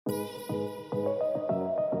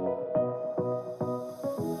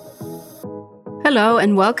Hello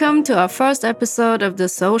and welcome to our first episode of The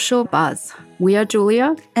Social Buzz. We are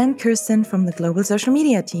Julia and Kirsten from the Global Social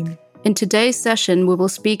Media team. In today's session, we will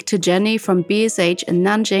speak to Jenny from BSH in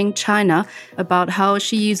Nanjing, China, about how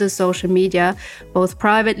she uses social media, both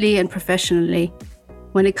privately and professionally.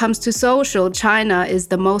 When it comes to social, China is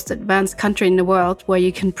the most advanced country in the world where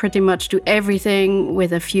you can pretty much do everything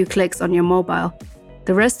with a few clicks on your mobile.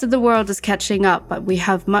 The rest of the world is catching up, but we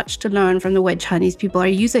have much to learn from the way Chinese people are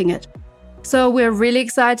using it. So we're really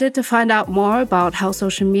excited to find out more about how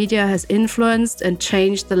social media has influenced and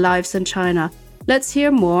changed the lives in China. Let's hear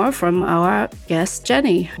more from our guest,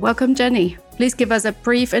 Jenny. Welcome, Jenny. Please give us a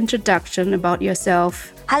brief introduction about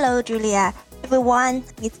yourself. Hello, Julia. Everyone,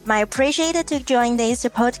 it's my pleasure to join this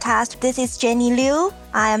podcast. This is Jenny Liu.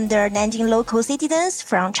 I am the Nanjing local citizen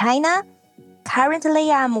from China.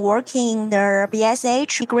 Currently, I'm working in the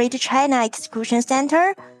BSH Greater China Execution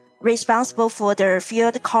Center, responsible for the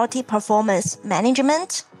field quality performance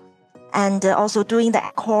management, and also doing the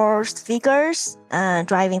course figures,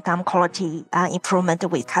 driving some quality improvement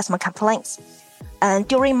with customer complaints. And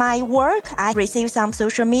during my work, I received some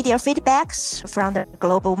social media feedbacks from the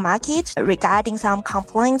global market regarding some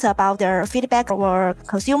complaints about their feedback or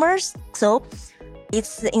consumers. So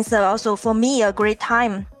it's also for me a great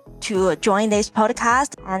time to join this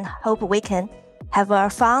podcast and hope we can have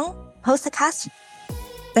a fun podcast.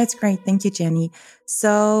 That's great. Thank you, Jenny.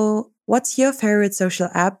 So what's your favorite social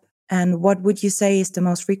app and what would you say is the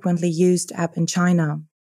most frequently used app in China?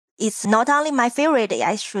 It's not only my favorite,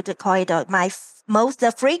 I should call it my most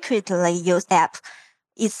frequently used app.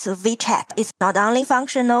 It's WeChat. It's not only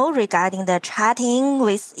functional regarding the chatting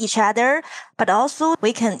with each other, but also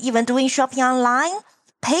we can even doing shopping online,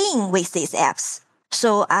 paying with these apps.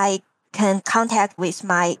 So I can contact with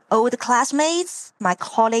my old classmates, my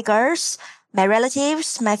colleagues, my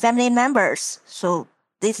relatives, my family members. So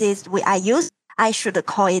this is what I use. I should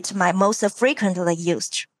call it my most frequently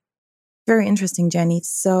used. Very interesting, Jenny.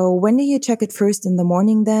 So when do you check it first in the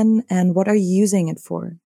morning then? And what are you using it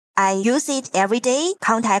for? I use it every day,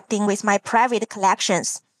 contacting with my private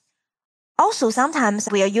collections. Also, sometimes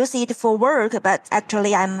we'll use it for work, but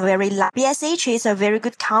actually I'm very lucky. BSH is a very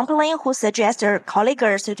good company who suggests their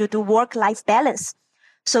colleagues to do work-life balance.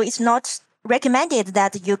 So it's not recommended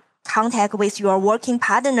that you contact with your working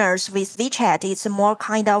partners with WeChat. It's more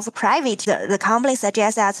kind of private. The company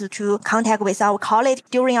suggests us to contact with our colleagues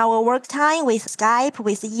during our work time with Skype,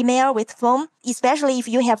 with email, with phone. Especially if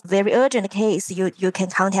you have very urgent case, you can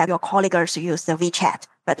contact your colleagues to use the WeChat.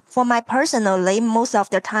 But for my personally, most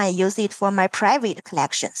of the time I use it for my private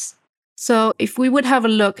collections. So if we would have a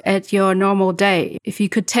look at your normal day, if you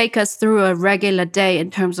could take us through a regular day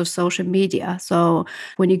in terms of social media. So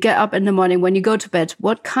when you get up in the morning, when you go to bed,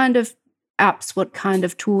 what kind of apps, what kind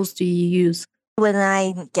of tools do you use? When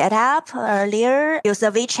I get up earlier, use the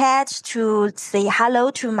WeChat to say hello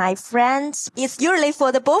to my friends. It's usually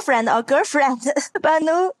for the boyfriend or girlfriend, but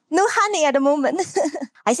no honey at the moment.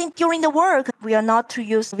 I think during the work, we are not to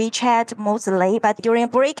use WeChat mostly, but during a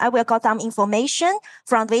break, I will get some information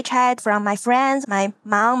from WeChat, from my friends, my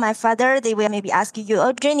mom, my father. They will maybe ask you,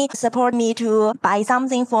 oh, Jenny, support me to buy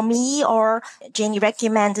something for me, or Jenny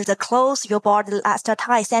recommend the clothes you bought last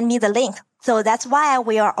time, send me the link. So that's why I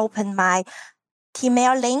will open my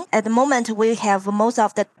email link. At the moment, we have most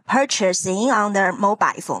of the purchasing on their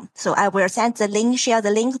mobile phone. So I will send the link, share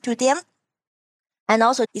the link to them. And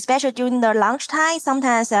also, especially during the lunchtime,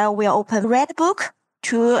 sometimes I will open Redbook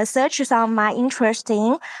to search some my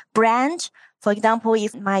interesting brand. For example,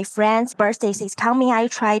 if my friend's birthday is coming, I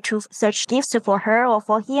try to search gifts for her or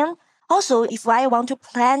for him. Also, if I want to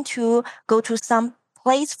plan to go to some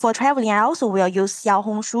place for traveling, I also will use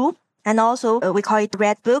Xiaohongshu. And also, we call it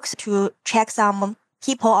Redbooks to check some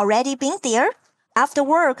people already been there. After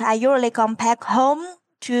work, I usually come back home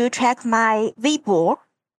to check my Weibo.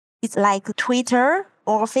 It's like Twitter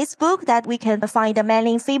or Facebook that we can find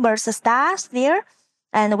many famous stars there.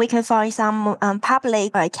 And we can find some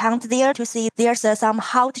public account there to see there's some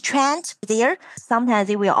hot trend there. Sometimes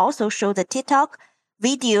they will also show the TikTok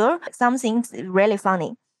video, something really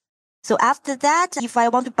funny. So after that, if I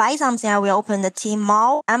want to buy something, I will open the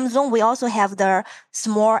Tmall. Amazon, we also have the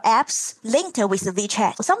small apps linked with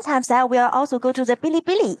WeChat. Sometimes I will also go to the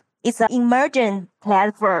Bilibili. It's an emerging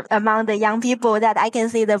platform among the young people that I can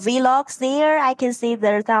see the vlogs there. I can see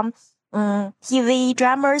there's some TV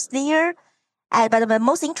dramas there. But the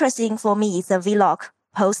most interesting for me is the vlog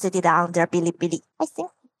posted on the Bilibili. I think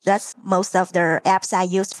that's most of the apps I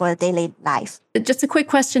use for daily life. Just a quick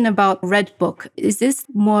question about Redbook. Is this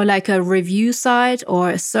more like a review site or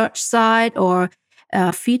a search site, or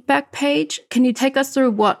a feedback page. Can you take us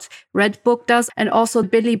through what Redbook does and also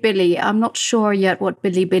Bilibili? I'm not sure yet what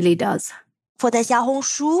Bilibili does. For the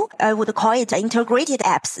Xiaohongshu, I would call it integrated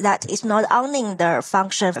apps that is not only the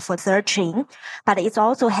function for searching, but it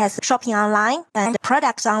also has shopping online and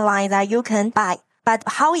products online that you can buy. But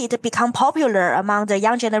how it become popular among the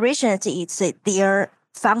young generations is their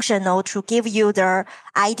functional to give you the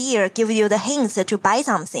idea, give you the hints to buy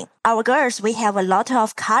something. Our girls, we have a lot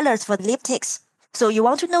of colors for lipsticks. So you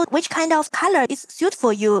want to know which kind of color is suit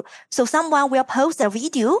for you. So someone will post a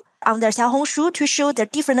video on their Xiaohongshu to show the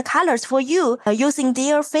different colors for you using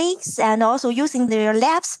their face and also using their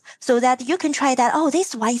lips so that you can try that, oh,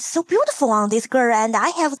 this one is so beautiful on this girl and I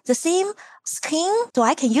have the same skin, so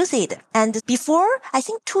I can use it. And before, I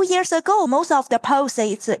think 2 years ago, most of the posts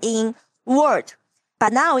is in Word,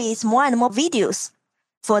 but now it's more and more videos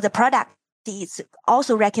for the product. It's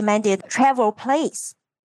also recommended travel place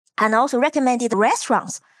and also recommended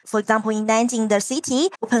restaurants. For example, in Nanjing, the city,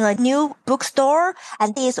 open a new bookstore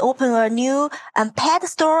and is open a new pet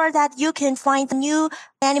store that you can find new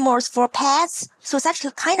animals for pets. So such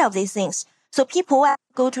kind of these things. So people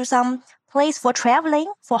go to some place for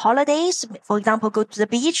traveling, for holidays. For example, go to the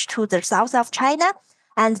beach to the south of China.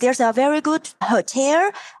 And there's a very good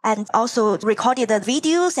hotel and also recorded the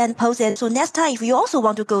videos and posted. So next time, if you also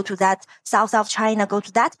want to go to that south of China, go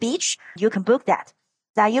to that beach, you can book that.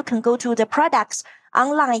 That you can go to the products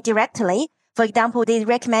online directly. For example, they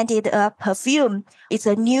recommended a perfume. It's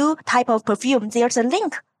a new type of perfume. There's a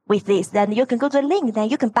link with this. Then you can go to the link, then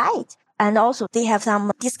you can buy it. And also they have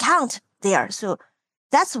some discount there. So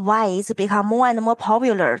that's why it's become more and more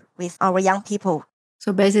popular with our young people.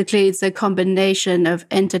 So basically it's a combination of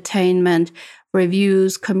entertainment,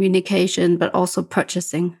 reviews, communication, but also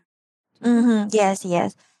purchasing. Yes.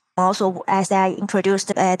 Also, as I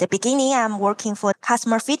introduced at the beginning, I'm working for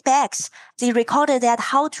customer feedbacks. They recorded that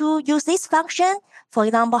how to use this function. For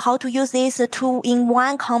example, how to use this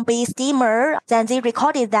 2-in-1 combi steamer. Then they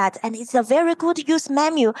recorded that. And it's a very good use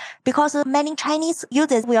menu because many Chinese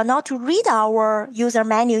users will not read our user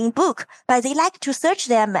menu in book, but they like to search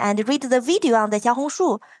them and read the video on the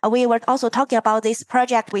Xiaohongshu. We were also talking about this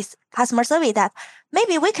project with customer service that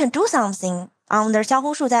maybe we can do something on the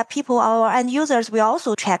Xiaohongshu that people, our end users, will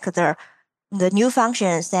also check the new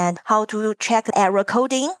functions and how to check error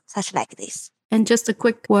coding, such like this. And just a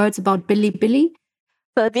quick words about Bilibili.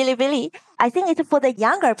 For Bilibili, I think it's for the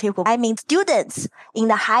younger people. I mean, students in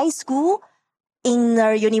the high school, in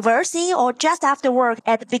the university, or just after work.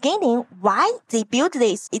 At the beginning, why they built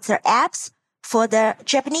this? It's apps for the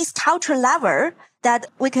Japanese culture lover that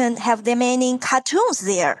we can have the many cartoons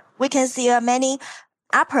there. We can see many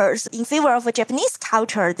uppers in favor of Japanese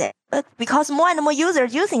culture there. Because more and more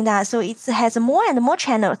users using that, so it has more and more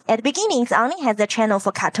channels. At the beginning, it only has the channel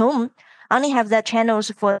for cartoon, only have the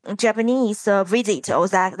channels for Japanese visit or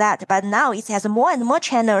that. But now it has more and more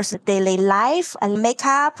channels, daily life and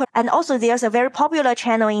makeup. And also there's a very popular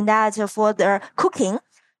channel in that for the cooking,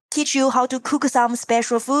 teach you how to cook some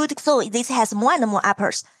special food. So this has more and more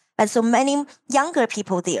uppers. And so many younger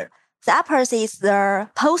people there. The uppers is the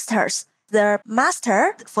posters. The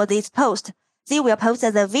master for this post, they will post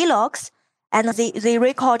the vlogs and they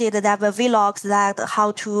recorded that the vlogs that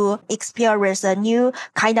how to experience a new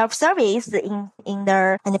kind of service in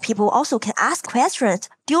there. And people also can ask questions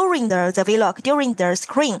during the vlog, during the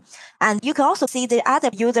screen. And you can also see the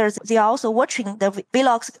other users, they are also watching the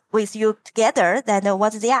vlogs with you together than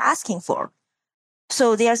what they are asking for.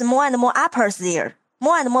 So there's more and more uppers there.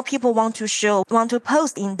 More and more people want to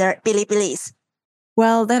post in their Bilibilis.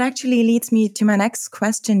 Well, that actually leads me to my next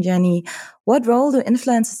question, Jenny. What role do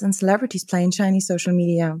influencers and celebrities play in Chinese social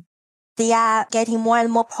media? They are getting more and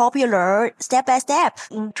more popular step by step.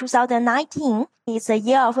 In 2019, it's a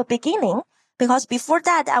year of a beginning because before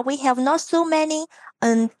that, we have not so many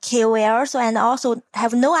KOLs and also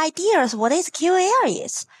have no ideas what is KOL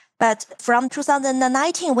is. But from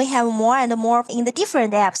 2019, we have more and more in the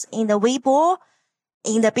different apps, in the Weibo,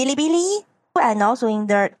 in the Bilibili, and also in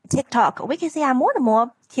the TikTok. We can see more and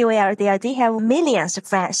more KOL there. They have millions of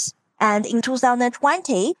fans. And in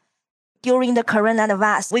 2020, during the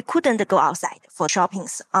coronavirus, we couldn't go outside for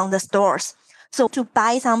shoppings on the stores. So to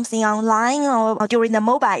buy something online or during the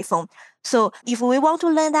mobile phone. So if we want to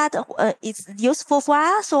learn that it's useful for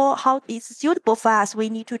us or how it's suitable for us, we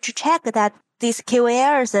need to check that these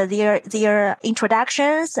KOLs, their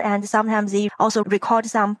introductions, and sometimes they also record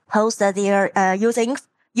some posts that their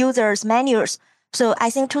users' manuals. So I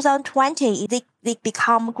think 2020, they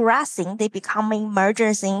become grassing, they become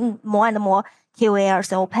emerging more and more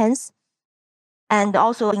KOLs opens. And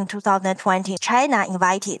also in 2020, China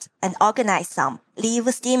invited and organized some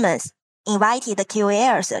live streamers invited the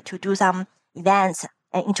KOLs to do some events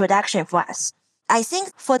and introduction for us. I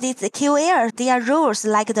think for these KOLs, their roles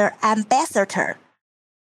like the ambassador.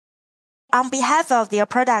 On behalf of their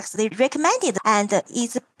products, they recommended, and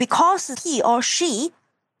it's because he or she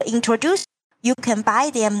introduced, you can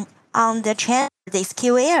buy them on the channel, these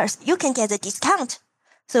KOLs, you can get a discount.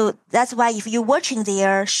 So that's why if you're watching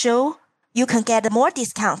their show, you can get more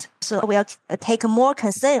discount. So we'll take more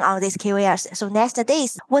concern on these KOLs. So next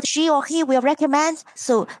days, what she or he will recommend.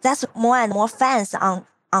 So that's more and more fans on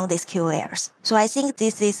these KOLs. So I think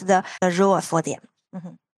this is the role for them.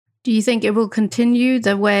 Mm-hmm. Do you think it will continue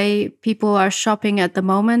the way people are shopping at the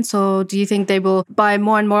moment? So do you think they will buy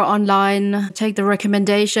more and more online, take the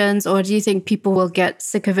recommendations, or do you think people will get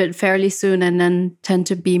sick of it fairly soon and then tend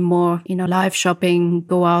to be more, live shopping,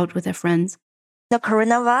 go out with their friends? The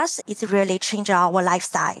coronavirus is really changing our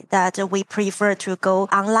lifestyle that we prefer to go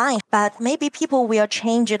online. But maybe people will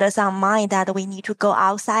change some mind that we need to go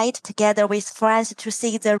outside together with friends to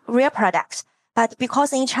see the real products. But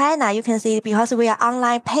because in China, you can see because we are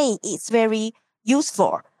online pay, it's very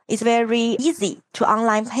useful. It's very easy to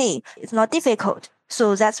online pay. It's not difficult.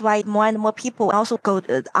 So that's why more and more people also go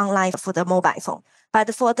online for the mobile phone.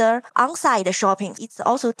 But for the on-site shopping, it's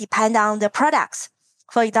also depend on the products.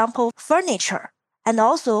 For example, furniture. And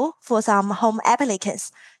also for some home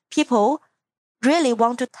applicants, people really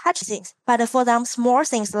want to touch things. But for them, small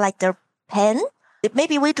things like the pen,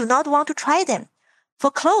 maybe we do not want to try them. For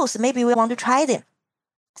clothes, maybe we want to try them.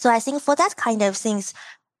 So I think for that kind of things,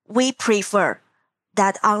 we prefer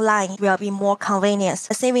that online will be more convenient,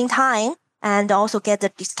 saving time and also get the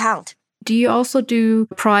discount. Do you also do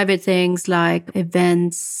private things like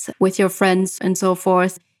events with your friends and so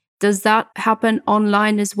forth? Does that happen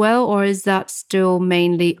online as well, or is that still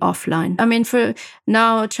mainly offline? I mean, for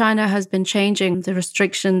now, China has been changing. The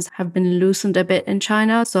restrictions have been loosened a bit in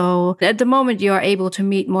China. So at the moment, you are able to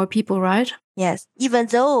meet more people, right? Yes, even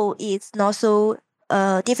though it's not so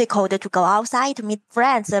difficult to go outside to meet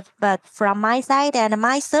friends, but from my side and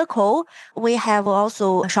my circle, we have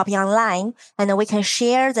also shopping online, and we can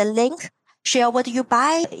share the link, share what you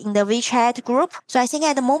buy in the WeChat group. So I think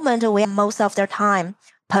at the moment, we most of the time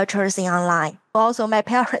purchasing online. Also, my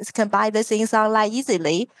parents can buy the things online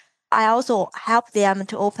easily. I also help them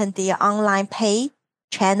to open their online pay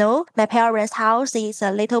channel. My parents' house is a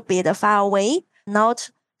little bit far away, not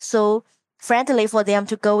so friendly for them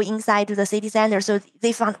to go inside to the city center. So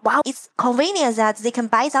they found, wow, it's convenient that they can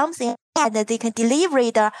buy something and that they can deliver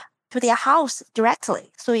it to their house directly.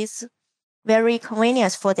 So it's very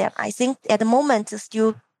convenient for them. I think at the moment,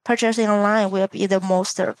 still purchasing online will be the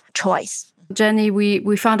most choice. Jenny,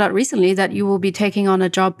 we found out recently that you will be taking on a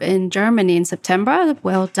job in Germany in September.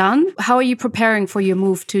 Well done. How are you preparing for your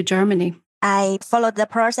move to Germany? I followed the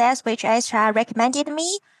process which HR recommended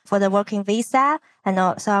me for the working visa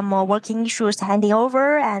and some more working issues handing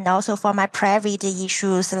over, and also for my private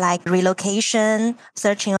issues like relocation,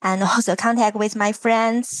 searching, and also contact with my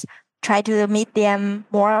friends, try to meet them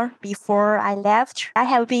more before I left. I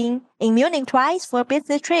have been in Munich twice for a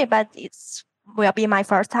business trip, but it's will be my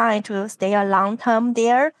first time to stay a long term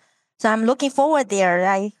there. So I'm looking forward there.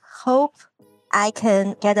 I hope I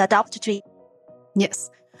can get adopted to it. Yes.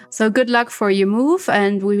 So good luck for your move,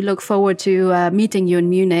 and we look forward to meeting you in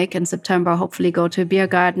Munich in September. Hopefully go to a beer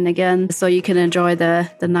garden again so you can enjoy the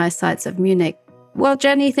nice sights of Munich. Well,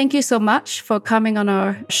 Jenny, thank you so much for coming on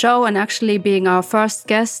our show and actually being our first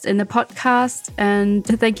guest in the podcast. And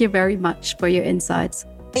thank you very much for your insights.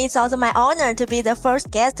 It's also my honor to be the first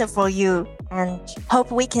guest for you, and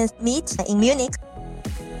hope we can meet in Munich.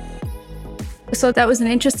 So that was an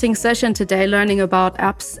interesting session today, learning about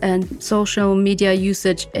apps and social media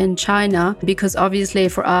usage in China, because obviously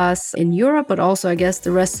for us in Europe, but also I guess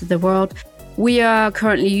the rest of the world, we are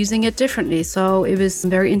currently using it differently. So it was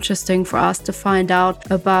very interesting for us to find out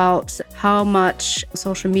about how much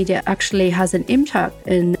social media actually has an impact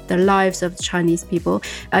in the lives of Chinese people.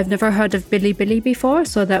 I've never heard of Bilibili before,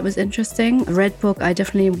 so that was interesting. Redbook, I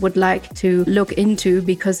definitely would like to look into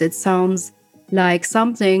because it sounds like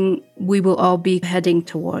something we will all be heading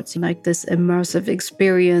towards, like this immersive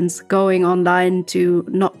experience, going online to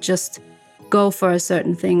not just go for a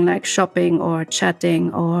certain thing like shopping or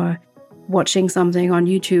chatting or watching something on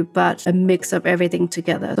YouTube, but a mix of everything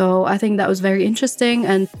together. So I think that was very interesting,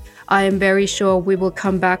 and I am very sure we will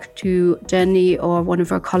come back to Jenny or one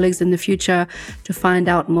of our colleagues in the future to find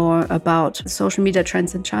out more about social media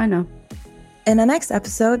trends in China. In the next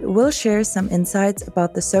episode, we'll share some insights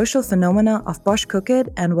about the social phenomena of Bosch Cookit,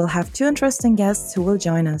 and we'll have 2 interesting guests who will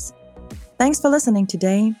join us. Thanks for listening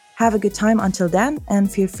today. Have a good time until then, and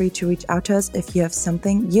feel free to reach out to us if you have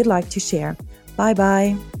something you'd like to share.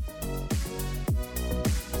 Bye-bye.